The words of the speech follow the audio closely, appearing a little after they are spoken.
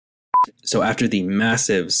So after the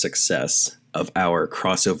massive success of our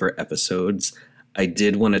crossover episodes, I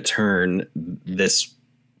did want to turn this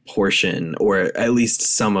portion, or at least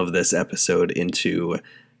some of this episode, into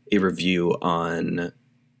a review on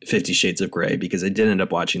 50 Shades of Grey, because I did end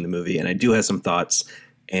up watching the movie and I do have some thoughts,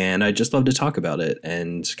 and I'd just love to talk about it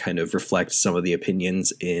and kind of reflect some of the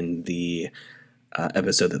opinions in the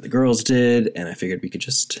episode that the girls did. And I figured we could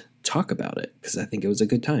just talk about it because I think it was a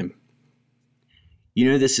good time. You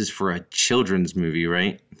know, this is for a children's movie,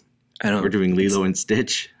 right? We're doing Lilo and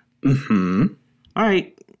Stitch. Mm-hmm. All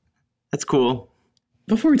right. That's cool.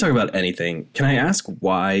 Before we talk about anything, can I ask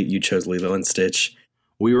why you chose Lilo and Stitch?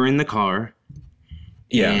 We were in the car.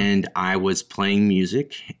 Yeah. And I was playing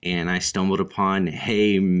music and I stumbled upon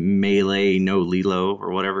Hey Melee No Lilo,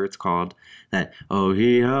 or whatever it's called. That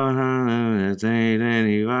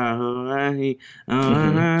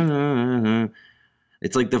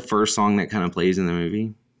it's like the first song that kind of plays in the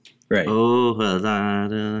movie. Right. I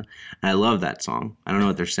love that song. I don't know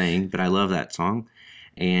what they're saying, but I love that song.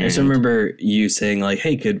 And I just remember you saying like,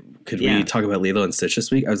 hey, could we talk about Lilo and Stitch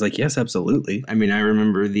this week? I was like, yes, absolutely. I mean, I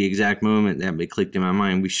remember the exact moment that it clicked in my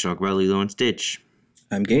mind. We should talk about Lilo and Stitch.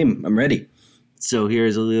 I'm game. I'm ready. So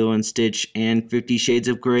here's a Lilo and Stitch and 50 Shades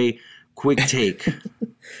of Grey quick take.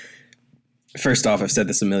 First off, I've said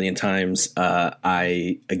this a million times.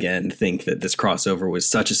 I, again, think that this crossover was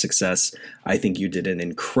such a success. I think you did an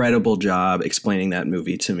incredible job explaining that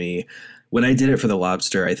movie to me. When I did it for The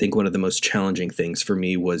Lobster, I think one of the most challenging things for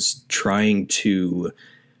me was trying to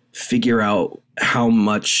figure out how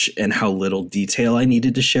much and how little detail I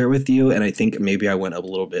needed to share with you. And I think maybe I went a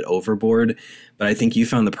little bit overboard, but I think you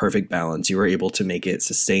found the perfect balance. You were able to make it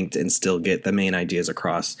succinct and still get the main ideas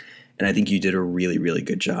across. And I think you did a really, really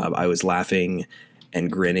good job. I was laughing and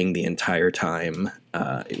grinning the entire time.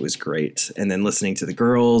 It was great. And then listening to the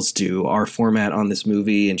girls do our format on this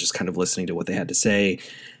movie and just kind of listening to what they had to say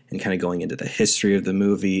and kind of going into the history of the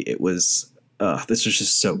movie. It was, this was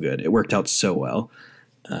just so good. It worked out so well.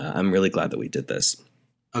 I'm really glad that we did this.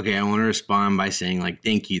 Okay, I want to respond by saying, like,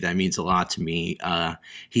 thank you. That means a lot to me.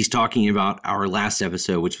 He's talking about our last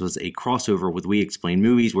episode, which was a crossover with We Explain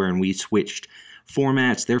Movies, wherein we switched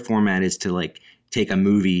formats. Their format is to, like, take a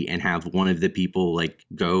movie and have one of the people, like,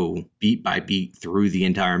 go beat by beat through the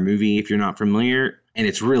entire movie, if you're not familiar. And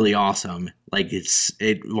it's really awesome. Like,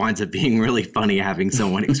 it winds up being really funny having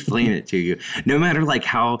someone explain it to you. No matter, like,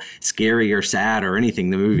 how scary or sad or anything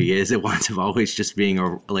the movie is, it winds up always just being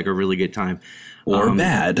a really good time. Or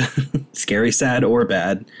bad. Scary, sad, or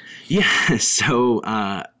bad. Yeah,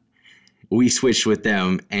 so we switched with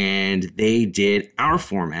them, and they did our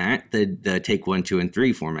format, the Take 1, 2, and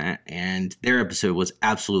 3 format, and their episode was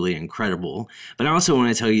absolutely incredible. But I also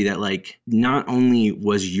want to tell you that, like, not only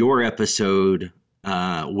was your episode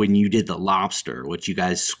when you did The Lobster, which you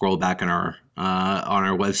guys scroll back on our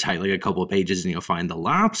website like a couple of pages and you'll find The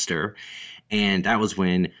Lobster, and that was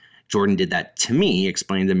when Jordan did that to me,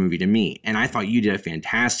 explained the movie to me, and I thought you did a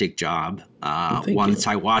fantastic job. Once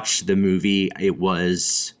I watched the movie, it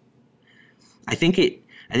was, I think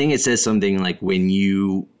it says something like when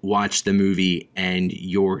you watch the movie and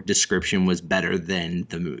your description was better than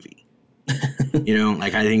the movie. You know,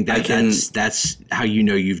 like, I think that's how you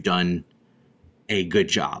know you've done a good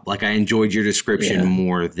job. Like, I enjoyed your description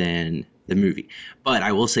more than the movie. But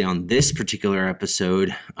I will say on this particular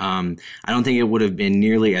episode, I don't think it would have been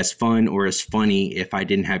nearly as fun or as funny if I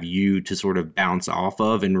didn't have you to sort of bounce off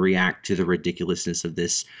of and react to the ridiculousness of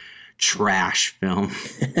this trash film.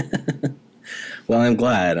 Well, I'm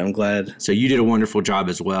glad. So you did a wonderful job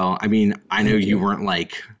as well. I mean, I know you weren't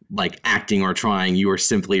like acting or trying. You were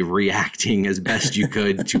simply reacting as best you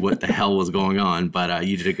could to what the hell was going on. But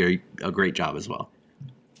you did a great job as well.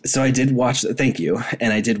 So I did watch, thank you,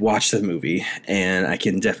 and I did watch the movie, and I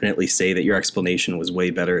can definitely say that your explanation was way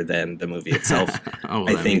better than the movie itself. Oh, well,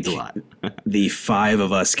 I that think means a lot. The 5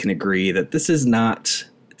 of us can agree that this is not,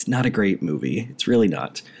 it's not a great movie. It's really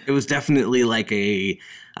not. It was definitely like a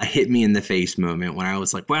hit me in the face moment when I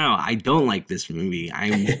was like, wow, I don't like this movie.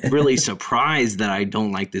 I'm really surprised that I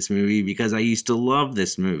don't like this movie because I used to love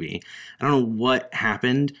this movie. I don't know what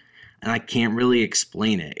happened. And I can't really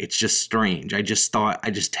explain it. It's just strange. I just thought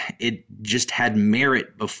it just had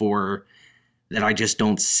merit before that I just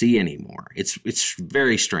don't see anymore. It's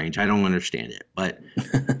very strange. I don't understand it. But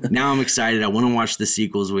now I'm excited. I want to watch the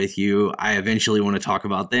sequels with you. I eventually want to talk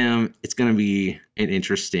about them. It's going to be an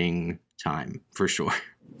interesting time for sure.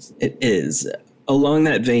 It is. Along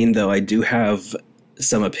that vein, though, I do have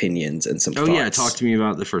some opinions and some thoughts. Oh, yeah. Talk to me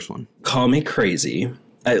about the first one. Call me crazy.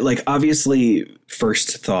 Obviously,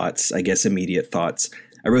 first thoughts, I guess immediate thoughts.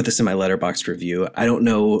 I wrote this in my Letterboxd review. I don't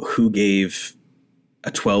know who gave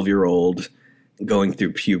a 12-year-old going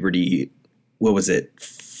through puberty. What was it?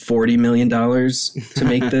 $40 million to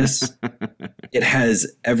make this. It has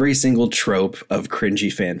every single trope of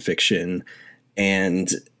cringy fan fiction, and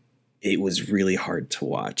it was really hard to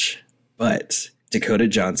watch. But Dakota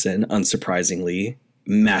Johnson, unsurprisingly,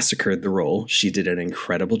 massacred the role. She did an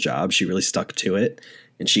incredible job. She really stuck to it,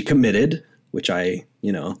 and she committed, which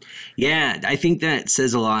Yeah, I think that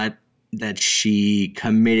says a lot that she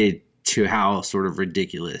committed to how sort of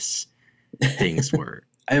ridiculous things were.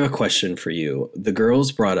 I have a question for you. The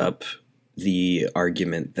girls brought up the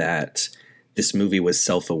argument that this movie was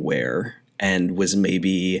self-aware and was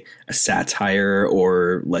maybe a satire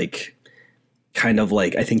or like kind of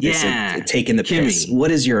like, I think they said taking the piss. What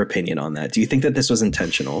is your opinion on that? Do you think that this was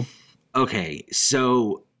intentional? Okay,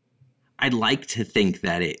 so I'd like to think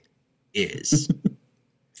that it is.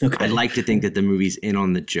 Okay. I'd like to think that the movie's in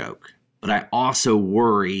on the joke. But I also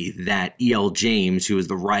worry that E.L. James, who was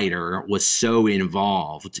the writer, was so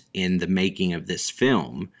involved in the making of this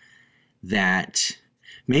film that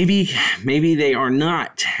maybe they are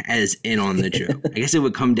not as in on the joke. I guess it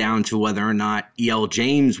would come down to whether or not E.L.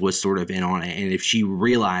 James was sort of in on it, and if she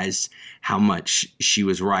realized how much she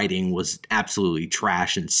was writing was absolutely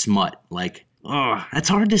trash and smut. Like, oh, that's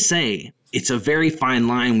hard to say. It's a very fine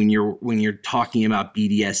line when you're talking about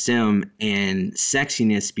BDSM and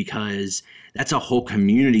sexiness, because that's a whole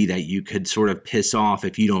community that you could sort of piss off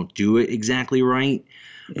if you don't do it exactly right.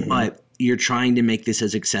 Mm-hmm. But you're trying to make this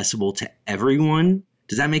as accessible to everyone.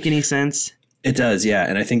 Does that make any sense? It does, yeah.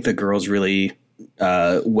 And I think the girls really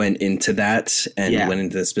went into that and went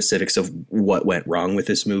into the specifics of what went wrong with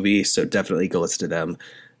this movie. So definitely go listen to them.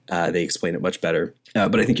 They explain it much better.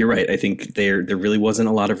 But I think you're right. I think there really wasn't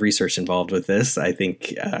a lot of research involved with this. I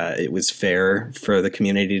think it was fair for the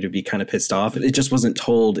community to be kind of pissed off. It just wasn't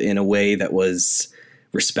told in a way that was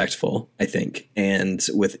respectful, I think. And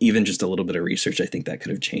with even just a little bit of research, I think that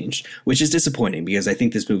could have changed, which is disappointing because I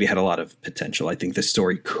think this movie had a lot of potential. I think the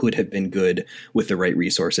story could have been good with the right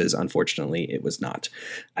resources. Unfortunately, it was not.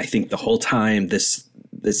 I think the whole time this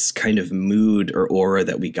kind of mood or aura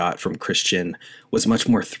that we got from Christian was much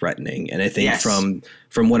more threatening. And I think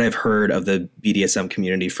from what I've heard of the BDSM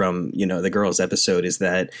community from, the girls episode is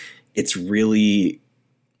that it's really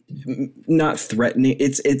not threatening.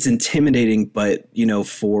 It's intimidating, but,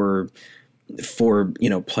 for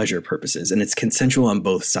pleasure purposes, and it's consensual on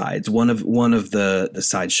both sides. One of the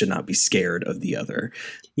sides should not be scared of the other.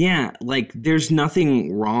 Yeah, like there's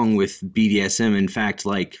nothing wrong with BDSM. In fact,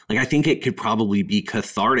 like I think it could probably be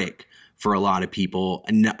cathartic for a lot of people.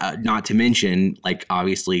 Not to mention, like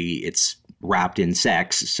obviously it's wrapped in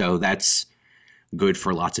sex, so that's good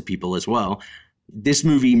for lots of people as well. This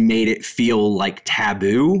movie made it feel like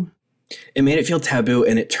taboo. It made it feel taboo,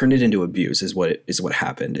 and it turned it into abuse. Is what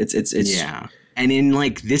happened. It's yeah. And in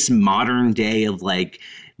like this modern day of like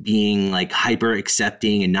being like hyper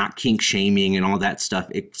accepting and not kink shaming and all that stuff,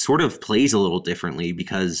 it sort of plays a little differently,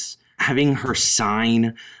 because having her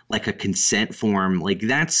sign like a consent form, like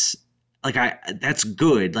that's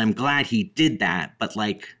good. I'm glad he did that, but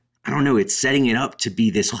like, I don't know, it's setting it up to be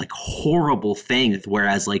this like horrible thing,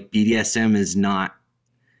 whereas like BDSM is not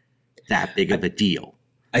that big of a deal.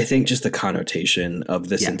 I think just the connotation of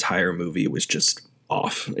this entire movie was just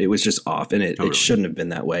off. It was just off, and it shouldn't have been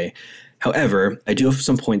that way. However, I do have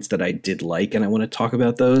some points that I did like, and I want to talk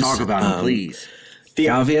about those. Talk about them, please. The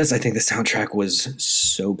obvious, I think the soundtrack was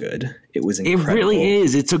so good. It was incredible. It really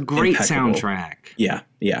is. It's a great soundtrack. Yeah,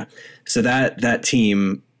 yeah. So that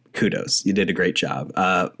team, kudos. You did a great job.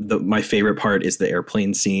 My favorite part is the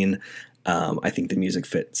airplane scene. I think the music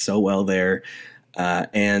fit so well there.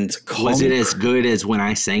 And was it as good as when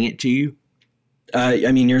I sang it to you?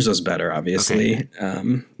 I mean, yours was better, obviously.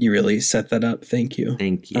 Okay. You really set that up. Thank you.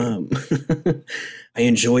 Thank you. I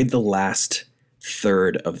enjoyed the last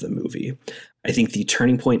third of the movie. I think the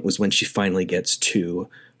turning point was when she finally gets to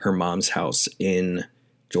her mom's house in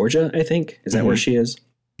Georgia, I think. Is that where she is?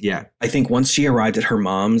 Yeah. I think once she arrived at her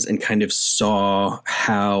mom's and kind of saw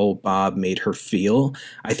how Bob made her feel,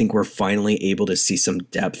 I think we're finally able to see some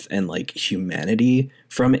depth and like humanity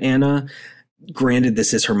from Anna. Granted,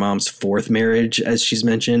 this is her mom's fourth marriage, as she's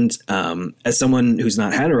mentioned. As someone who's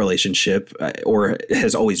not had a relationship or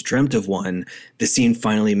has always dreamt of one, the scene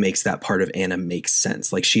finally makes that part of Anna make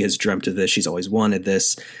sense. Like, she has dreamt of this. She's always wanted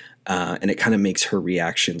this. And it kind of makes her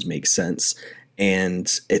reactions make sense.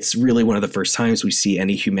 And it's really one of the first times we see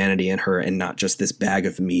any humanity in her and not just this bag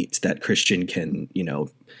of meat that Christian can,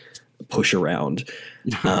 push around.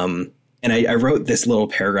 And I wrote this little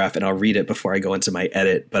paragraph, and I'll read it before I go into my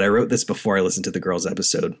edit, but I wrote this before I listened to the girls'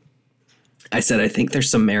 episode. I said, I think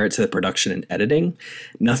there's some merit to the production and editing.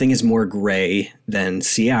 Nothing is more gray than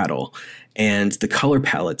Seattle. And the color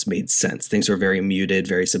palettes made sense. Things were very muted,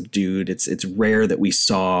 very subdued. It's rare that we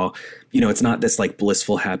saw, it's not this like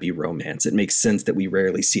blissful, happy romance. It makes sense that we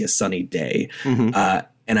rarely see a sunny day.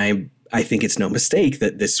 And I think it's no mistake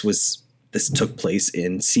that this took place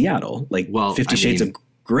in Seattle. Like 50 Shades of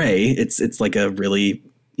Grey, it's like a really,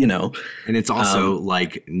 And it's also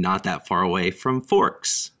like not that far away from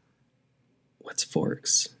Forks. What's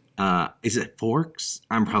Forks? Is it Forks?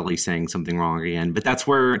 I'm probably saying something wrong again, but that's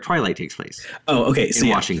where Twilight takes place. Oh, okay. In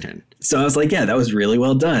Washington. So I was like, yeah, that was really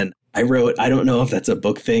well done. I don't know if that's a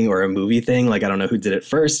book thing or a movie thing. Like, I don't know who did it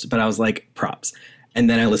first, but I was like, props. And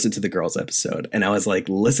then I listened to the girls episode and I was like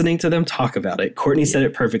listening to them talk about it. Courtney said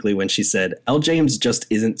it perfectly when she said, Elle James just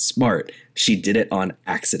isn't smart. She did it on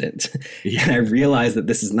accident. Yeah. And I realized that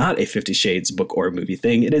this is not a 50 Shades book or movie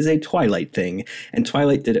thing. It is a Twilight thing. And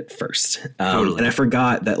Twilight did it first. Totally. And I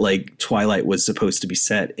forgot that like Twilight was supposed to be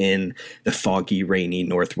set in the foggy, rainy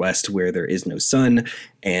Northwest where there is no sun.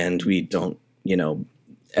 And we don't,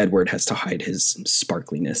 Edward has to hide his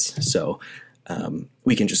sparkliness. So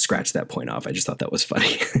we can just scratch that point off. I just thought that was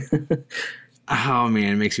funny. Oh,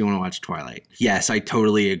 man, it makes me want to watch Twilight. Yes, I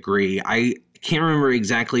totally agree. I can't remember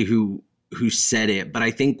exactly who said it, but I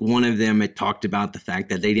think one of them had talked about the fact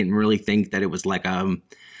that they didn't really think that it was like an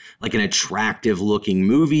attractive looking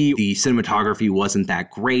movie. The cinematography wasn't that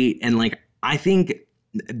great. And like, I think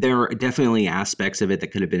there are definitely aspects of it that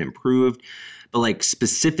could have been improved. But like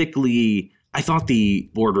specifically, I thought the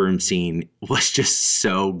boardroom scene was just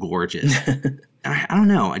so gorgeous. I don't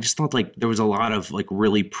know. I just thought like there was a lot of like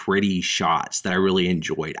really pretty shots that I really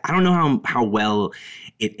enjoyed. I don't know how well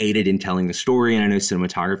it aided in telling the story. And I know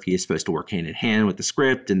cinematography is supposed to work hand in hand with the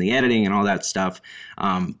script and the editing and all that stuff.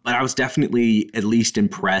 But I was definitely at least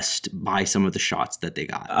impressed by some of the shots that they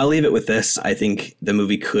got. I'll leave it with this. I think the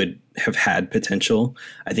movie could have had potential.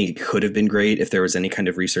 I think it could have been great if there was any kind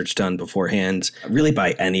of research done beforehand, really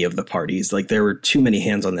by any of the parties. Like there were too many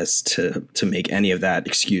hands on this to make any of that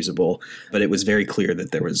excusable, but it was very clear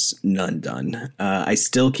that there was none done. I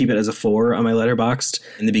still keep it as a 4 on my Letterboxd.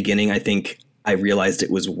 In the beginning, I think I realized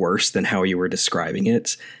it was worse than how you were describing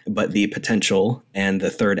it, but the potential and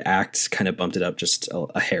the third act kind of bumped it up just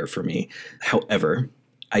a hair for me. However,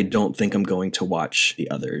 I don't think I'm going to watch the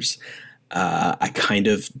others. I kind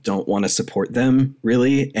of don't want to support them,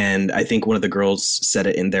 really. And I think one of the girls said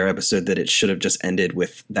it in their episode that it should have just ended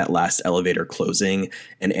with that last elevator closing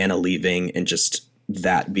and Anna leaving and just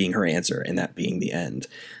that being her answer and that being the end.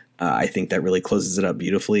 I think that really closes it up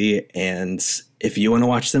beautifully. And if you want to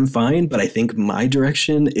watch them, fine. But I think my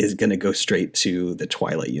direction is going to go straight to the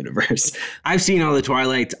Twilight universe. I've seen all the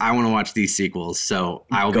Twilights. I want to watch these sequels. So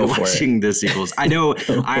I'll be watching the sequels. I know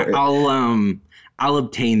I'll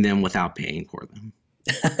obtain them without paying for them.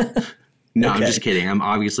 No, okay. I'm just kidding. I'm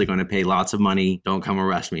obviously going to pay lots of money. Don't come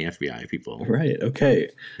arrest me, FBI people. Right.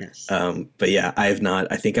 Okay. Yes. But yeah, I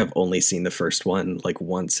think I've only seen the first one like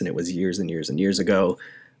once, and it was years and years and years ago.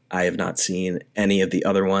 I have not seen any of the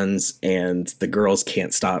other ones, and the girls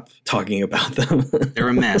can't stop talking about them. They're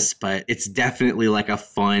a mess, but it's definitely like a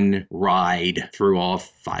fun ride through all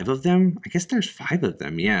 5 of them. I guess there's 5 of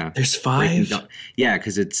them. Yeah. There's 5? Yeah,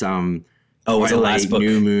 because it's what's the last book?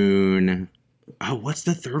 New Moon. Oh, what's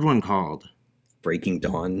the third one called? Breaking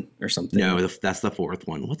Dawn or something? No, that's the 4th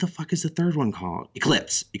one. What the fuck is the 3rd one called?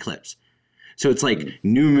 Eclipse. So it's like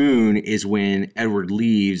New Moon is when Edward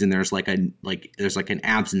leaves, and there's like an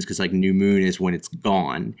absence because like New Moon is when it's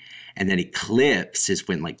gone, and then Eclipse is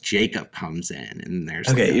when like Jacob comes in, and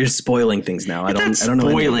there's you're spoiling things now. I don't know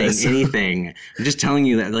spoiling anything. I'm just telling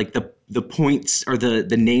you that like the points or the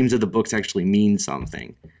names of the books actually mean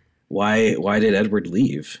something. Why did Edward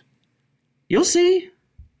leave? You'll see.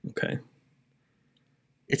 Okay.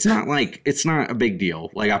 It's not a big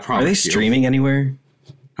deal. Like I promise. Are they streaming anywhere?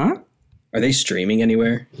 Huh? Are they streaming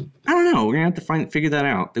anywhere? I don't know. We're gonna have to figure that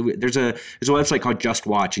out. There's a website called Just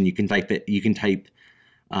Watch, and you can type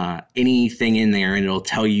anything in there, and it'll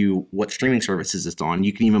tell you what streaming services it's on.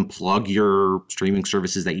 You can even plug your streaming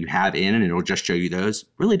services that you have in, and it'll just show you those.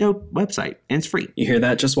 Really dope website, and it's free. You hear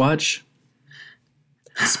that? Just Watch.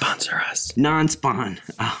 Sponsor us. Non-spawn.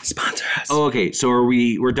 Sponsor us. Oh, okay. So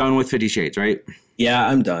we're done with 50 Shades, right? Yeah,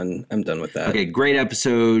 I'm done. I'm done with that. Okay, great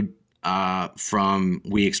episode. From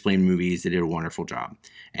We Explain Movies. They did a wonderful job.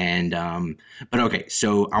 And but okay,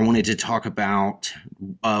 so I wanted to talk about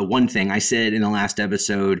one thing. I said in the last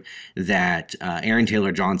episode that Aaron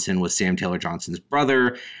Taylor Johnson was Sam Taylor Johnson's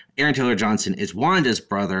brother. Aaron Taylor Johnson is Wanda's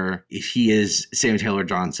brother. He is Sam Taylor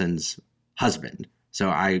Johnson's husband. So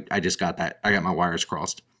I just got that. I got my wires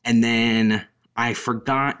crossed. And then I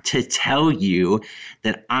forgot to tell you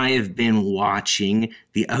that I have been watching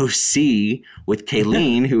The OC with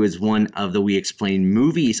Kayleen, who is one of the We Explain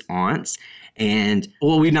Movies aunts. And,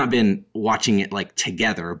 well, we've not been watching it, like,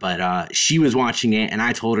 together, but she was watching it, and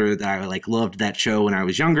I told her that I, like, loved that show when I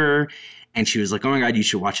was younger. And she was like, oh, my God, you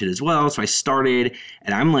should watch it as well. So I started,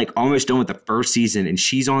 and I'm, like, almost done with the first season, and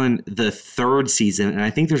she's on the third season, and I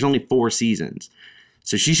think there's only 4 seasons.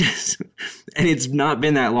 So she just, and it's not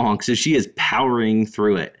been that long, so she is powering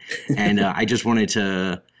through it. And I just wanted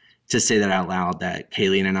to say that out loud, that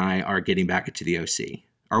Kayleen and I are getting back into The OC.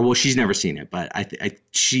 Or, well, she's never seen it, but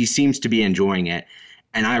she seems to be enjoying it.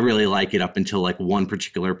 And I really like it up until, like, one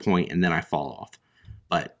particular point, and then I fall off.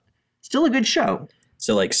 But still a good show.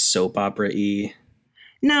 So, like, soap opera-y?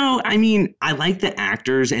 No, I mean, I like the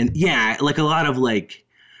actors, and yeah, like, a lot of, like,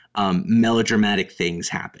 melodramatic things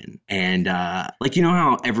happen. And like, you know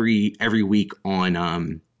how every week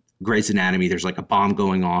on Grey's Anatomy there's like a bomb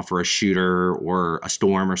going off or a shooter or a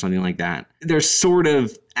storm or something like that? There's sort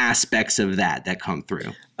of aspects of that come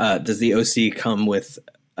through. Does the OC come with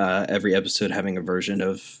every episode having a version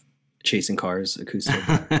of Chasing Cars acoustic?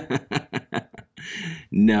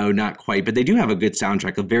 No, not quite, but they do have a good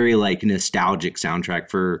soundtrack, a very, like, nostalgic soundtrack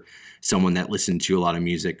for someone that listened to a lot of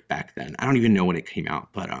music back then. I don't even know when it came out,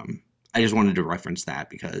 but I just wanted to reference that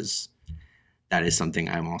because that is something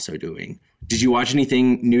I'm also doing. Did you watch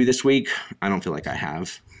anything new this week? I don't feel like I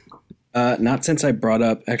have. Not since I brought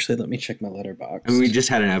up. Actually, let me check my letterbox. I mean, we just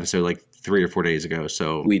had an episode like 3 or 4 days ago,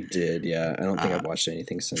 so we did. Yeah, I don't think I've watched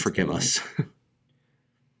anything since. Forgive then. us.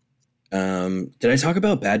 Did I talk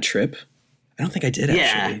about Bad Trip? I don't think I did. Yeah,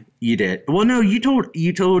 actually. You did. Well, no, you told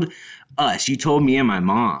us. You told me and my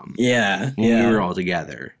mom. Yeah, when we were all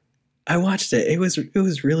together. I watched it. It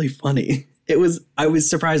was really funny. I was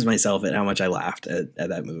surprised myself at how much I laughed at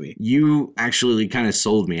that movie. You actually kind of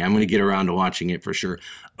sold me. I'm going to get around to watching it for sure.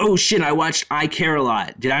 Oh shit, I watched I Care a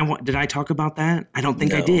Lot. Did I talk about that? I don't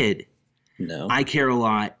think I did. No. I Care a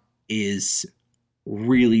Lot is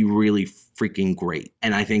really, really freaking great.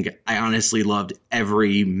 And I think I honestly loved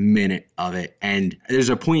every minute of it. And there's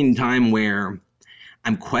a point in time where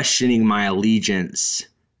I'm questioning my allegiance,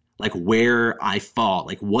 like where I fall.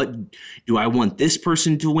 Like, what do I want this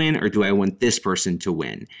person to win or do I want this person to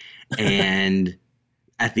win? And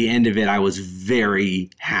at the end of it, I was very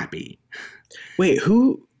happy. Wait,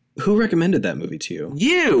 who recommended that movie to you?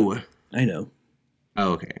 You. I know.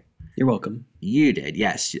 Oh, okay. You're welcome. You did.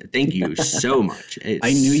 Yes. Thank you so much. It's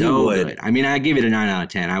I knew so you would. Good. I mean, I gave it a 9 out of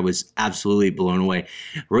 10. I was absolutely blown away.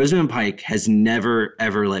 Rosamund Pike has never,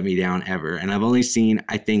 ever let me down ever. And I've only seen,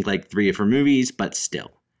 I think, like 3 of her movies, but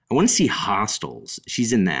still. I want to see Hostels.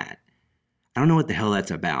 She's in that. I don't know what the hell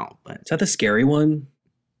that's about, but. Is that the scary one?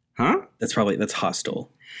 Huh? That's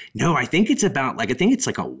Hostel. No, I think it's about, like, I think it's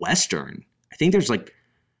like a Western. I think there's like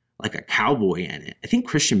a cowboy in it. I think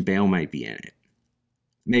Christian Bale might be in it.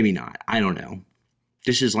 Maybe not. I don't know.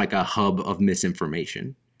 This is like a hub of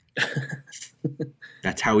misinformation.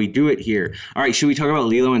 That's how we do it here. All right, should we talk about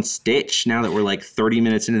Lilo and Stitch now that we're like 30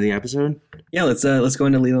 minutes into the episode? Yeah, let's go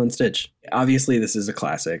into Lilo and Stitch. Obviously, this is a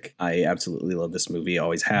classic. I absolutely love this movie.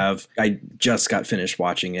 Always have. I just got finished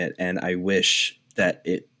watching it, and I wish that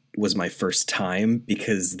it was my first time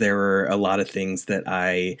because there were a lot of things that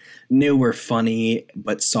I knew were funny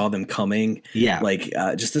but saw them coming. Yeah. Like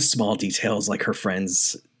just the small details, like her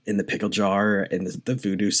friends in the pickle jar and the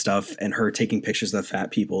voodoo stuff and her taking pictures of the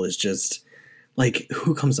fat people is just like,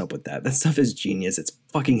 who comes up with that? That stuff is genius. It's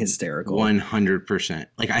fucking hysterical. 100%.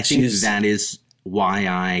 Like, I think that is why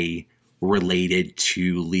I related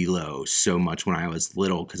to Lilo so much when I was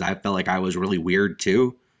little, because I felt like I was really weird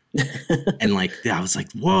too. And like, I was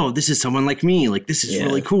like, whoa, this is someone like me. Like, this is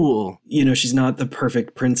really cool. You know, she's not the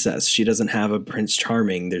perfect princess. She doesn't have a Prince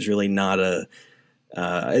Charming. There's really not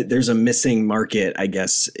there's a missing market, I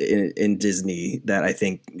guess, in Disney that I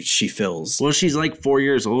think she fills. Well, she's like 4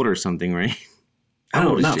 years old or something, right?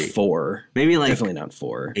 Not 4. Maybe like definitely not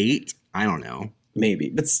 4. 8. I don't know. Maybe,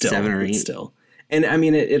 but still 7 or 8. Still. And I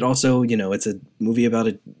mean, it also, you know, it's a movie about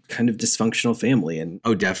a kind of dysfunctional family and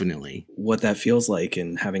definitely what that feels like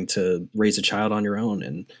and having to raise a child on your own.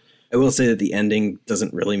 And I will say that the ending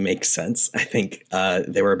doesn't really make sense. I think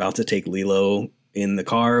they were about to take Lilo in the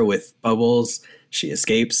car with Bubbles. She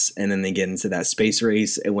escapes and then they get into that space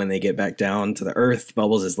race. And when they get back down to the Earth,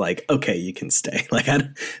 Bubbles is like, okay, you can stay. Like,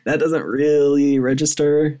 that doesn't really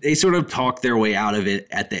register. They sort of talk their way out of it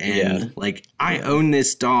at the end. Yeah. Like, I own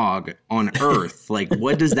this dog on Earth. Like,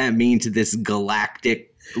 what does that mean to this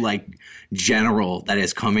galactic, like, general that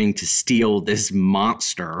is coming to steal this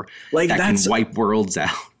monster that can wipe worlds out?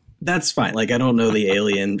 That's fine. Like, I don't know the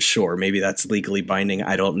alien. Sure, maybe that's legally binding.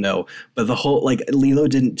 I don't know. But the whole, like, Lilo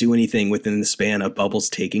didn't do anything within the span of Bubbles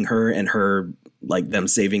taking her and her, like, them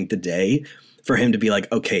saving the day for him to be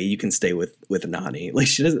like, okay, you can stay with Nani. Like,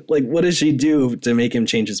 she doesn't, like, what does she do to make him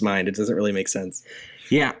change his mind? It doesn't really make sense.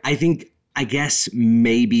 Yeah, I guess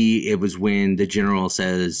maybe it was when the general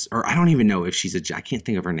says, or I don't even know if I can't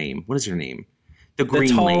think of her name. What is her name? The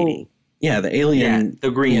green lady. Yeah, the alien. Yeah,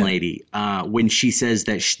 the green lady. When she says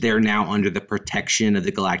that they're now under the protection of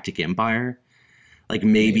the Galactic Empire, like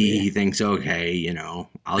maybe he thinks, okay, you know,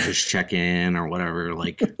 I'll just check in or whatever.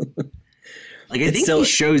 Like I think he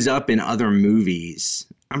shows up in other movies.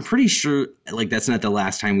 I'm pretty sure like that's not the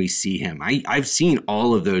last time we see him. I've seen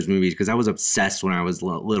all of those movies because I was obsessed when I was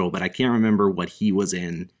little, but I can't remember what he was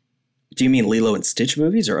in. Do you mean Lilo and Stitch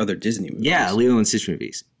movies or other Disney movies? Yeah, Lilo and Stitch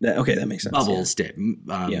movies. Okay, that makes sense. Bubbles did.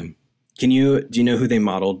 Yeah. Do you know who they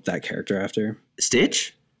modeled that character after?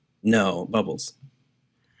 Stitch? No, Bubbles.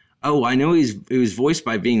 Oh, I know it was voiced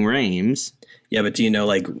by Ving Rhames. Yeah, but do you know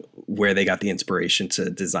like where they got the inspiration to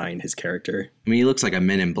design his character? I mean, he looks like a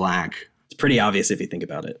Men in Black. It's pretty obvious if you think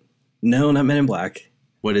about it. No, not Men in Black.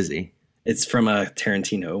 What is he? It's from a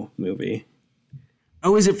Tarantino movie.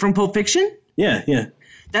 Oh, is it from Pulp Fiction? Yeah.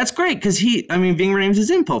 That's great because Ving Rhames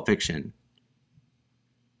is in Pulp Fiction.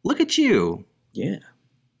 Look at you. Yeah.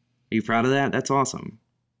 Are you proud of that? That's awesome.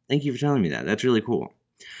 Thank you for telling me that. That's really cool.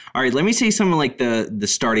 All right, let me say something like the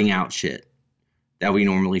starting out shit that we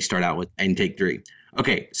normally start out with in take 3.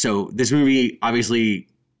 Okay, so this movie, obviously,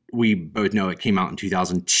 we both know it came out in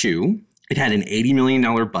 2002. It had an $80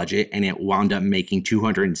 million budget, and it wound up making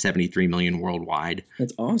 $273 million worldwide.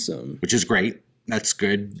 That's awesome. Which is great. That's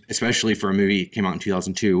good, especially for a movie that came out in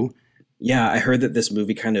 2002. Yeah, I heard that this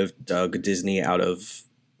movie kind of dug Disney out of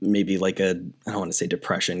maybe like I don't want to say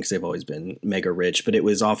depression because they've always been mega rich, but it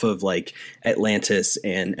was off of like Atlantis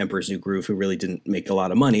and Emperor's New Groove, who really didn't make a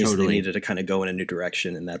lot of money. Totally. So they needed to kind of go in a new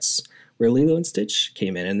direction. And that's where Lilo and Stitch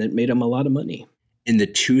came in, and it made them a lot of money. In the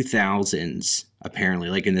 2000s, apparently,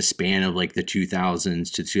 like in the span of like the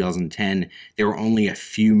 2000s to 2010, there were only a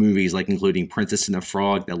few movies, like including Princess and the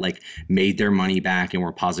Frog, that like made their money back and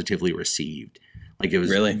were positively received. Like it was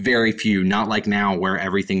really very few, not like now where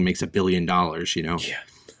everything makes $1 billion, you know? Yeah.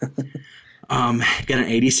 Got an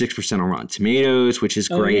 86% on Rotten Tomatoes, which is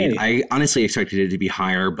great. I honestly expected it to be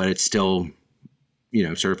higher, but it's still, you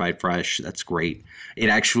know, certified fresh. That's great. It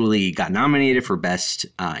actually got nominated for Best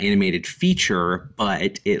Animated Feature,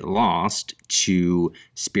 but it lost to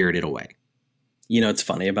Spirited Away. You know what's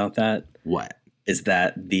funny about that? What? Is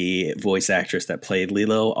that the voice actress that played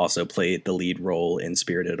Lilo also played the lead role in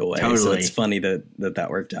Spirited Away. Totally. So it's funny that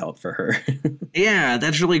worked out for her. Yeah,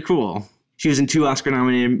 that's really cool. She was in 2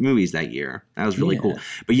 Oscar-nominated movies that year. That was really cool.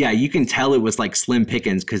 But yeah, you can tell it was like slim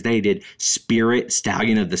pickings because they did Spirit,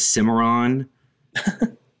 Stallion of the Cimarron,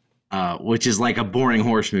 which is like a boring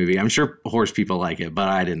horse movie. I'm sure horse people like it, but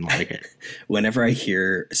I didn't like it. Whenever I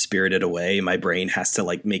hear Spirited Away, my brain has to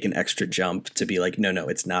like make an extra jump to be like, no,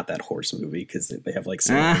 it's not that horse movie because they have like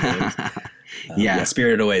similar names. Yeah,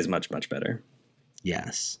 Spirited Away is much, much better.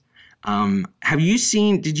 Yes.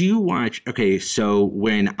 Did you watch, okay, so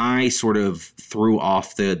when I sort of threw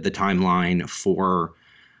off the timeline for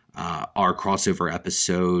our crossover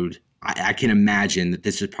episode, I can imagine that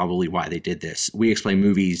this is probably why they did this. We Explain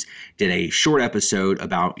Movies did a short episode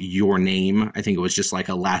about Your Name. I think it was just like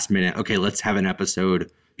a last minute, okay, let's have an episode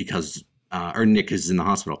because Nick is in the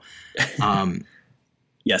hospital.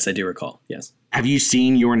 Yes, I do recall, yes. Have you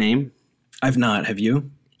seen Your Name? I've not, have you?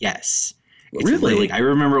 Yes. It's really? I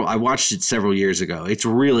remember I watched it several years ago. It's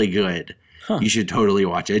really good. Huh. You should totally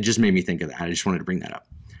watch it. It just made me think of that. I just wanted to bring that up.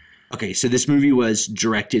 Okay, so this movie was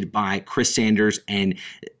directed by Chris Sanders and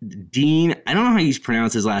Dean. I don't know how you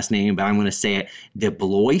pronounce his last name, but I'm going to say it.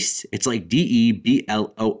 DeBlois. It's like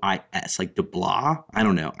DeBlois, like DeBlois. I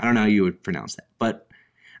don't know how you would pronounce that, but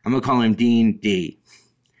I'm going to call him Dean D.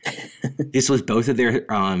 This was both of their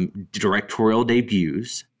directorial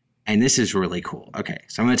debuts. And this is really cool. Okay,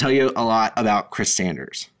 so I'm going to tell you a lot about Chris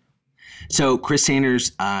Sanders. So Chris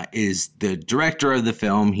Sanders is the director of the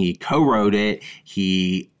film. He co-wrote it.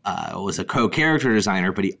 He was a co-character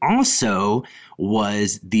designer, but he also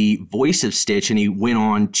was the voice of Stitch, and he went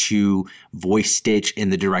on to voice Stitch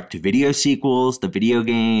in the direct-to-video sequels, the video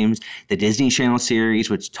games, the Disney Channel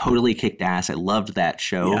series, which totally kicked ass. I loved that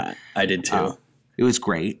show. Yeah, I did too. It was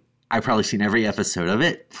great. I've probably seen every episode of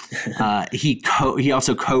it. He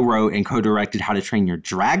also co-wrote and co-directed How to Train Your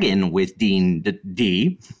Dragon with Dean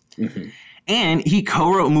D. Mm-hmm. And he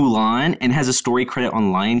co-wrote Mulan and has a story credit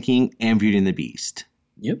on Lion King and Beauty and the Beast.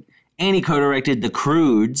 Yep. And he co-directed The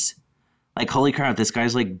Croods Like, holy crap, this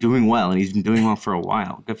guy's like doing well, and he's been doing well for a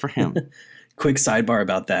while. Good for him. Quick sidebar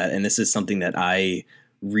about that, and this is something that I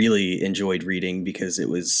really enjoyed reading because it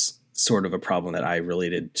was sort of a problem that I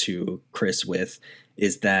related to Chris with,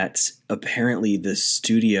 is that apparently the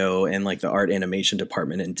studio and like the art animation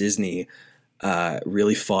department in Disney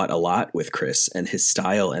really fought a lot with Chris and his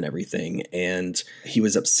style and everything. And he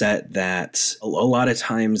was upset that a lot of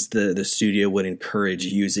times the studio would encourage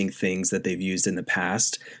using things that they've used in the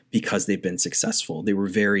past because they've been successful. They were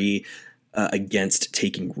very against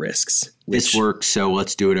taking risks. This works, so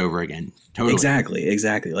let's do it over again. Totally.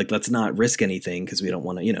 Exactly. Like, let's not risk anything because we don't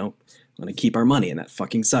want to, want to keep our money, and that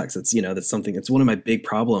fucking sucks. That's that's something. It's one of my big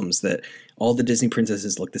problems that all the Disney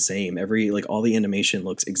princesses look the same. All the animation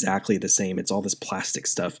looks exactly the same. It's all this plastic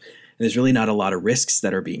stuff. And there's really not a lot of risks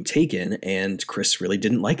that are being taken, and Chris really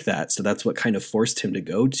didn't like that. So that's what kind of forced him to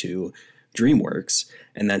go to DreamWorks,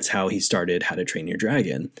 and that's how he started How to Train Your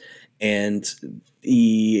Dragon. And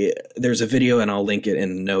there's a video, and I'll link it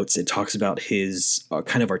in the notes. It talks about his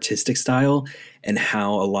kind of artistic style and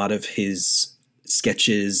how a lot of his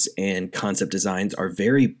sketches and concept designs are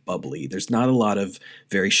very bubbly. There's not a lot of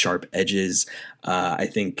very sharp edges. I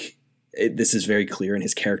think this is very clear in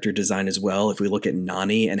his character design as well. If we look at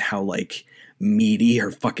Nani and how like meaty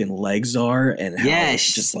her fucking legs are, and how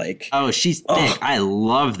just like, oh, she's thick. I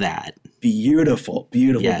love that. Beautiful.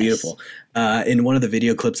 In one of the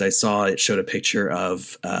video clips I saw, it showed a picture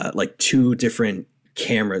of like two different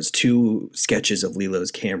cameras, two sketches of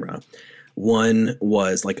Lilo's camera. One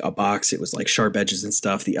was like a box. It was like sharp edges and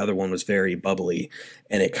stuff. The other one was very bubbly.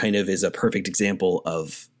 And it kind of is a perfect example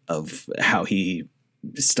of how he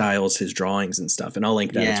styles his drawings and stuff. And I'll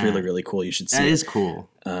link that. It's really, really cool. You should see it. That is cool.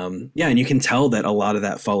 And you can tell that a lot of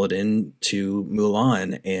that followed into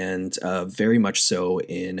Mulan, and very much so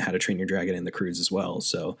in How to Train Your Dragon and The Croods as well.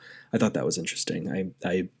 So I thought that was interesting.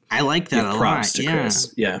 I like that a props lot. to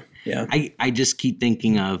Chris. Yeah. I just keep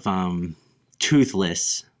thinking of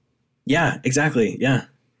Toothless. Yeah, exactly. Yeah.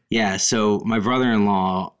 Yeah. So my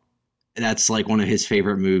brother-in-law, that's like one of his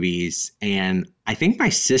favorite movies. And I think my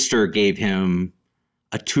sister gave him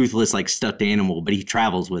a toothless like stuffed animal, but he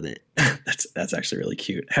travels with it. That's actually really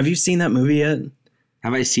cute. Have you seen that movie yet?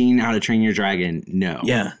 Have I seen How to Train Your Dragon? No.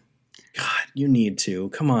 Yeah. God, you need to.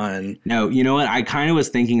 Come on. No, you know what? I kind of was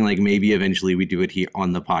thinking like maybe eventually we do it here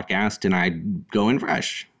on the podcast and I'd go in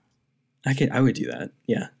fresh. I would do that.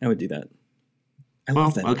 Yeah, I would do that. I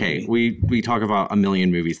love that okay. movie. We talk about a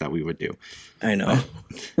million movies that we would do. I know.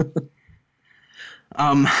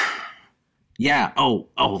 Yeah. Oh,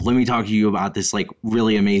 let me talk to you about this like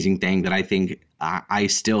really amazing thing that I think I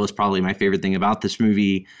still is probably my favorite thing about this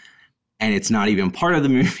movie. And it's not even part of the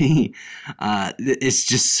movie. It's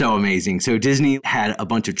just so amazing. So Disney had a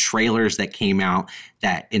bunch of trailers that came out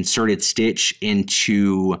that inserted Stitch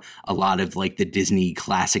into a lot of like the Disney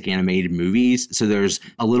classic animated movies. So there's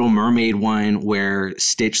a Little Mermaid one where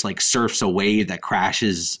Stitch like surfs a wave that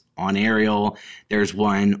crashes on Ariel. There's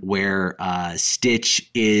one where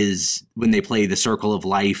Stitch is, when they play the Circle of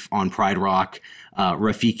Life on Pride Rock,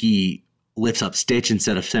 Rafiki lifts up Stitch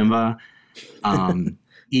instead of Simba.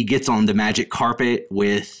 He gets on the magic carpet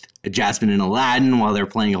with Jasmine and Aladdin while they're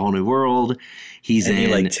playing A Whole New World. He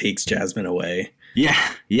like takes Jasmine away. Yeah.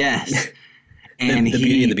 Yes. And the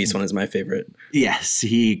Beauty and the Beast one is my favorite. Yes.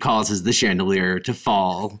 He causes the chandelier to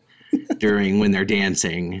fall during when they're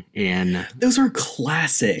dancing. And those are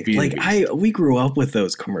classic. Like we grew up with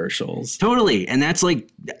those commercials. Totally. And that's like,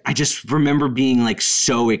 I just remember being like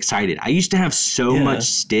so excited. I used to have so much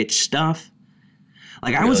Stitch stuff.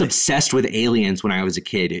 Like I was obsessed with aliens when I was a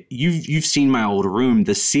kid. You've seen my old room.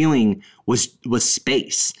 The ceiling was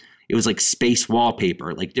space. It was like space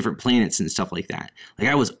wallpaper, like different planets and stuff like that. Like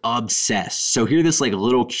I was obsessed. So here this like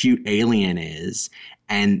little cute alien is,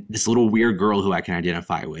 and this little weird girl who I can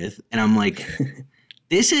identify with. And I'm like,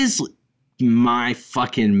 this is my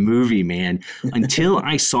fucking movie, man. Until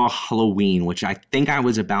I saw Halloween, which I think I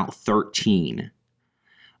was about 13.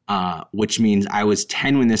 Which means I was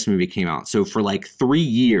 10 when this movie came out. So for like 3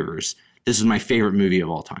 years, this is my favorite movie of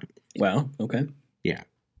all time. Wow. Okay. Yeah.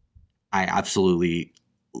 I absolutely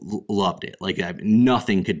loved it. Like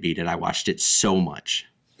nothing could beat it. I watched it so much.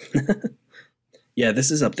 Yeah,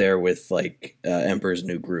 this is up there with like Emperor's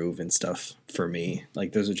New Groove and stuff for me.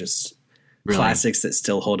 Like those are just classics that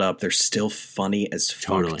still hold up. They're still funny as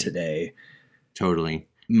fuck today. Totally.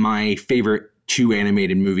 My favorite 2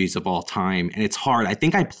 animated movies of all time, and it's hard. I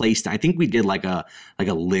think we did like a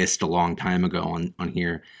list a long time ago on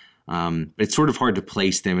here, but it's sort of hard to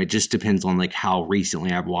place them. It just depends on like how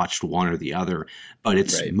recently I've watched one or the other. But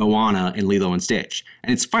it's Moana and Lilo and Stitch,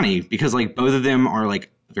 and it's funny because like both of them are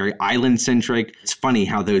like very island centric. It's funny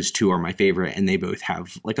how those two are my favorite and they both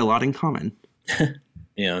have like a lot in common.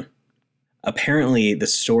 Yeah. Apparently, the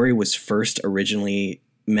story was first originally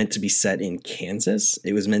meant to be set in Kansas.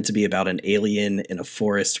 It was meant to be about an alien in a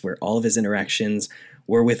forest where all of his interactions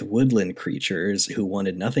were with woodland creatures who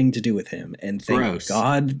wanted nothing to do with him. And thank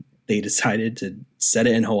God they decided to set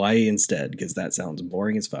it in Hawaii instead, because that sounds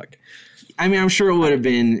boring as fuck. I mean, I'm sure it would have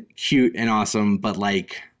been cute and awesome, but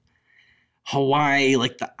like Hawaii,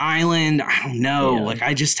 like the island, I don't know. Yeah. Like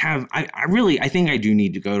I just have, I think I do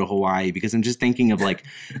need to go to Hawaii, because I'm just thinking of like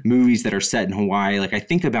movies that are set in Hawaii. Like I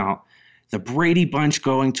think about the Brady Bunch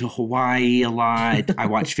going to Hawaii a lot. I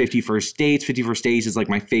watch 50 First Dates. 50 First Dates is like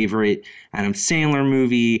my favorite Adam Sandler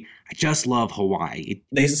movie. I just love Hawaii.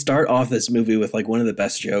 They start off this movie with like one of the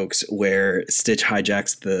best jokes where Stitch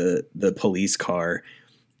hijacks the police car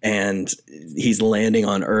and he's landing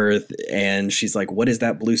on Earth and she's like, what is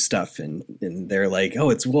that blue stuff? And they're like, oh,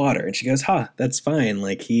 it's water. And she goes, that's fine.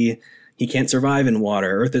 Like he can't survive in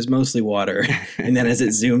water. Earth is mostly water. And then as it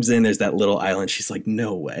zooms in, there's that little island. She's like,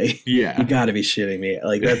 no way. Yeah. You gotta be shitting me.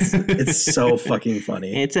 Like it's so fucking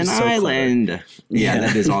funny. It's an island. Yeah,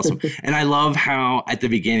 that is awesome. And I love how at the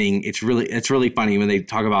beginning, it's really funny when they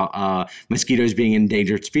talk about mosquitoes being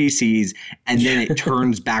endangered species. And then it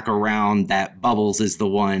turns back around that Bubbles is the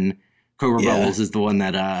one, Bubbles is the one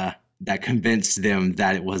that convinced them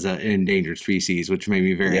that it was an endangered species, which made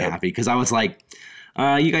me very happy. Because I was like,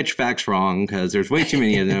 you got your facts wrong, because there's way too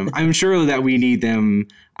many of them. I'm sure that we need them.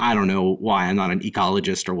 I don't know why. I'm not an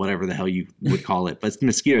ecologist or whatever the hell you would call it, but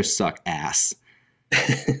mosquitoes suck ass.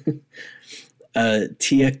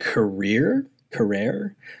 Tia Carrere,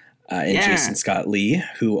 and Jason Scott Lee,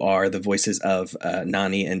 who are the voices of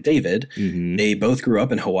Nani and David. Mm-hmm. They both grew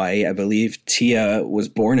up in Hawaii. I believe Tia was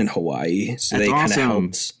born in Hawaii, so That's they kind of awesome.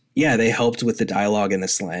 helped. Yeah, they helped with the dialogue and the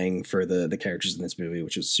slang for the characters in this movie,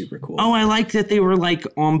 which was super cool. Oh, I like that they were like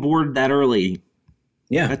on board that early.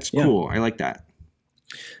 Yeah. That's cool. I like that.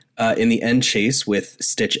 In the end chase with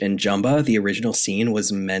Stitch and Jumba, the original scene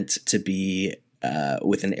was meant to be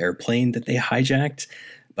with an airplane that they hijacked.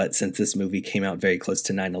 But since this movie came out very close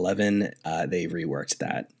to 9/11, they reworked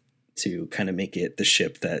that to kind of make it the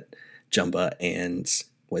ship that Jumba and,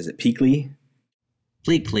 was it Peakley?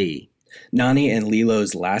 Pleakley. Nani and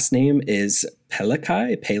Lilo's last name is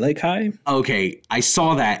Pelekai. Okay, I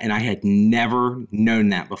saw that and I had never known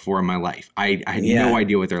that before in my life. I had no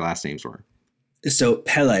idea what their last names were. So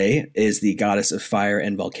Pele is the goddess of fire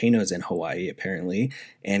and volcanoes in Hawaii, apparently,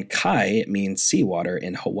 and Kai means seawater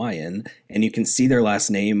in Hawaiian. And you can see their last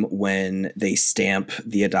name when they stamp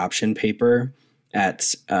the adoption paper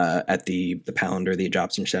at the pound or the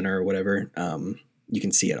adoption center or whatever. You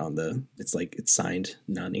can see it on it's signed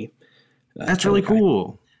Nani. That's really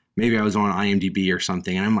cool. Maybe I was on IMDb or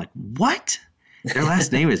something, and I'm like, what? Their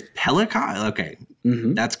last name is Pelekai? Okay,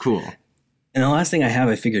 That's cool. And the last thing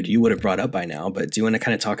I figured you would have brought up by now, but do you want to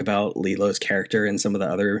kind of talk about Lilo's character and some of the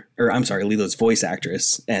other, Lilo's voice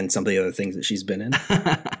actress and some of the other things that she's been in?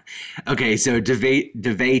 Okay, so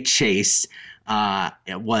DeVay Chase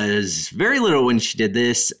it was very little when she did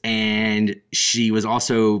this, and she was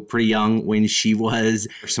also pretty young when she was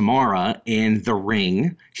Samara in The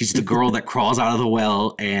Ring. She's the girl that crawls out of the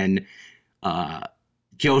well and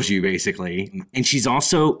kills you, basically. And she's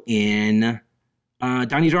also in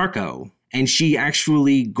Donnie Darko. And she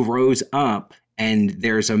actually grows up, and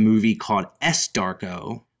there's a movie called S.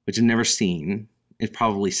 Darko, which I've never seen. It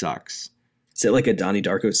probably sucks. Is it like a Donnie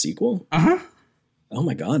Darko sequel? Uh-huh. Oh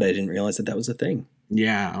my God, I didn't realize that was a thing.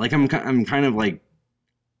 Yeah, like I'm kind of like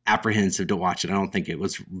apprehensive to watch it. I don't think it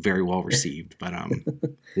was very well received, but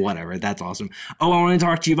whatever. That's awesome. Oh, I want to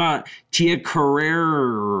talk to you about Tia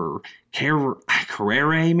Carrere,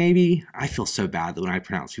 maybe? I feel so bad when I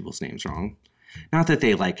pronounce people's names wrong. Not that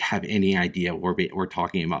they like have any idea we're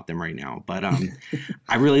talking about them right now, but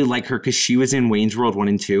I really like her because she was in Wayne's World 1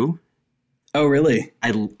 and 2. Oh, really?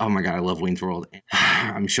 Oh my God, I love Wayne's World.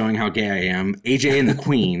 I'm showing how gay I am. AJ and the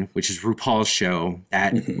Queen, which is RuPaul's show,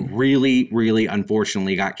 that really, really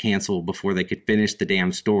unfortunately got canceled before they could finish the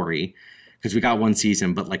damn story. Because we got one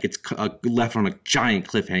season, but like it's left on a giant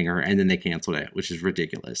cliffhanger, and then they canceled it, which is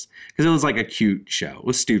ridiculous. Because it was like a cute show. It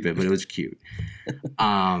was stupid, but it was cute.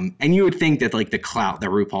 And you would think that like the clout that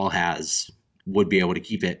RuPaul has would be able to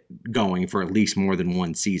keep it going for at least more than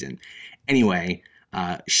one season. Anyway,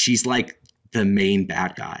 she's like the main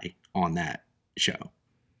bad guy on that show.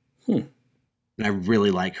 And I really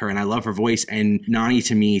like her, and I love her voice. And Nani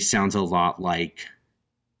to me sounds a lot like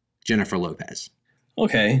Jennifer Lopez.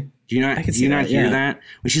 Okay. Do you not, I can do see you not that, hear yeah. that?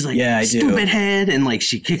 When she's like, Yeah, I do. stupid head, and like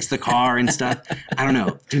she kicks the car and stuff. I don't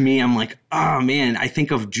know. To me, I'm like, oh man, I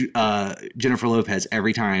think of Jennifer Lopez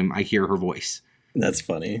every time I hear her voice That's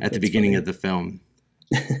funny. at the beginning of the film.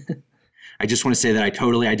 I just want to say that I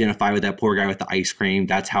totally identify with that poor guy with the ice cream.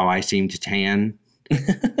 That's how I seem to tan.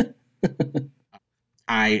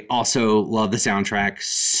 I also love the soundtrack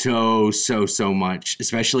so much,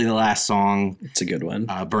 especially the last song, It's a good one.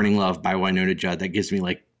 Burning Love by Winona Judd. That gives me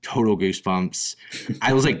like total goosebumps.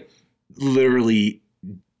 I was like literally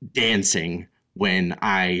dancing when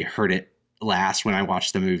I heard it last, when I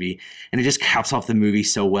watched the movie, and it just caps off the movie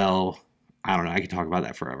so well. I don't know. I could talk about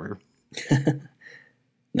that forever.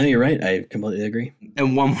 No, you're right. I completely agree.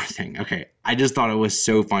 And one more thing. Okay. I just thought it was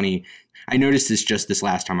so funny. I noticed this just this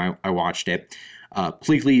last time I watched it.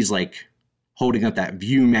 Pleakley's like holding up that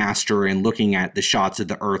Viewmaster and looking at the shots of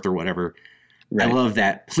the Earth or whatever. Right. I love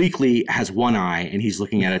that Pleakley has one eye and he's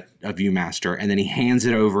looking at a Viewmaster, and then he hands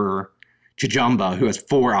it over to Jumba, who has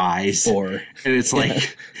 4 eyes. 4. And it's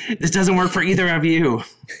like, this doesn't work for either of you.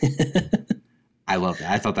 I love that.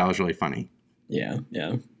 I thought that was really funny. Yeah.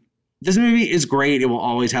 This movie is great. It will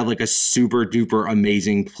always have like a super duper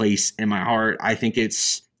amazing place in my heart. I think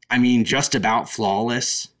it's, just about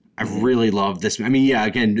flawless. I really love this. Yeah,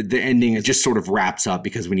 again, the ending it just sort of wraps up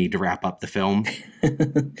because we need to wrap up the film.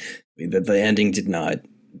 The ending did not,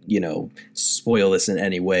 spoil this in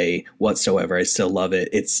any way whatsoever. I still love it.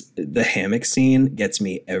 It's the hammock scene gets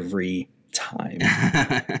me every time.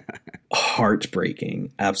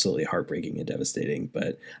 Heartbreaking, absolutely heartbreaking and devastating.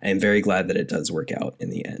 But I am very glad that it does work out in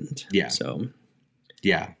the end. Yeah. So,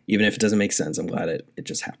 yeah. Even if it doesn't make sense, I'm glad it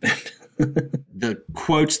just happened. The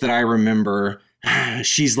quotes that I remember,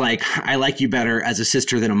 she's like, I like you better as a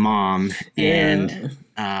sister than a mom. Yeah.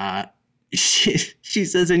 And she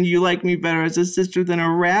says, and you like me better as a sister than a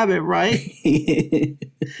rabbit, right?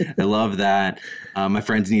 I love that. My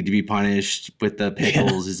friends need to be punished with the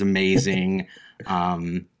pickles is amazing.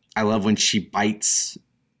 I love when she bites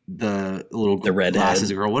the redhead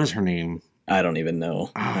glasses girl. What is her name? I don't even know.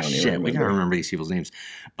 Oh, shit. We gotta remember these people's names.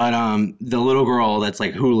 But the little girl that's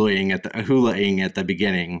like hulaing at the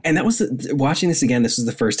beginning. And that was watching this again. This was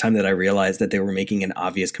the first time that I realized that they were making an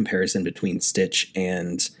obvious comparison between Stitch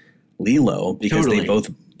and Lilo, because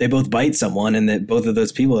they both bite someone, and that both of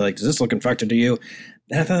those people are like, does this look infected to you?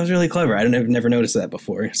 And I thought that was really clever. I've never noticed that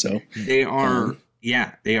before. So they are,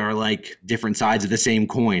 they are like different sides of the same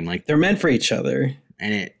coin. Like they're meant for each other.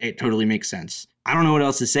 And it totally makes sense. I don't know what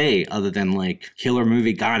else to say other than like killer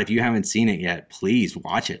movie. God, if you haven't seen it yet, please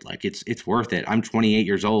watch it. Like it's worth it. I'm 28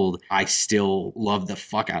 years old. I still love the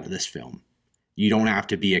fuck out of this film. You don't have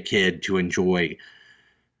to be a kid to enjoy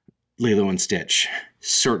Lilo and Stitch.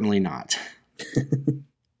 Certainly not.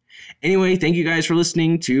 Anyway, thank you guys for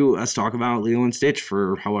listening to us talk about Lilo and Stitch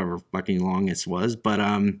for however fucking long this was. But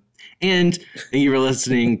and thank you for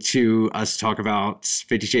listening to us talk about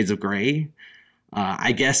 50 Shades of Grey.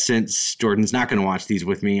 I guess since Jordan's not going to watch these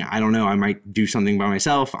with me, I don't know. I might do something by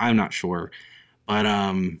myself. I'm not sure. But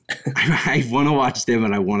I want to watch them,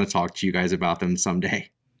 and I want to talk to you guys about them someday.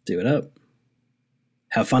 Do it up.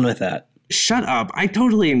 Have fun with that. Shut up. I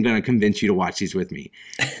totally am going to convince you to watch these with me.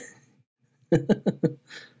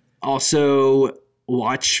 Also,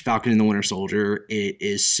 watch Falcon and the Winter Soldier. It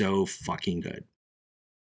is so fucking good.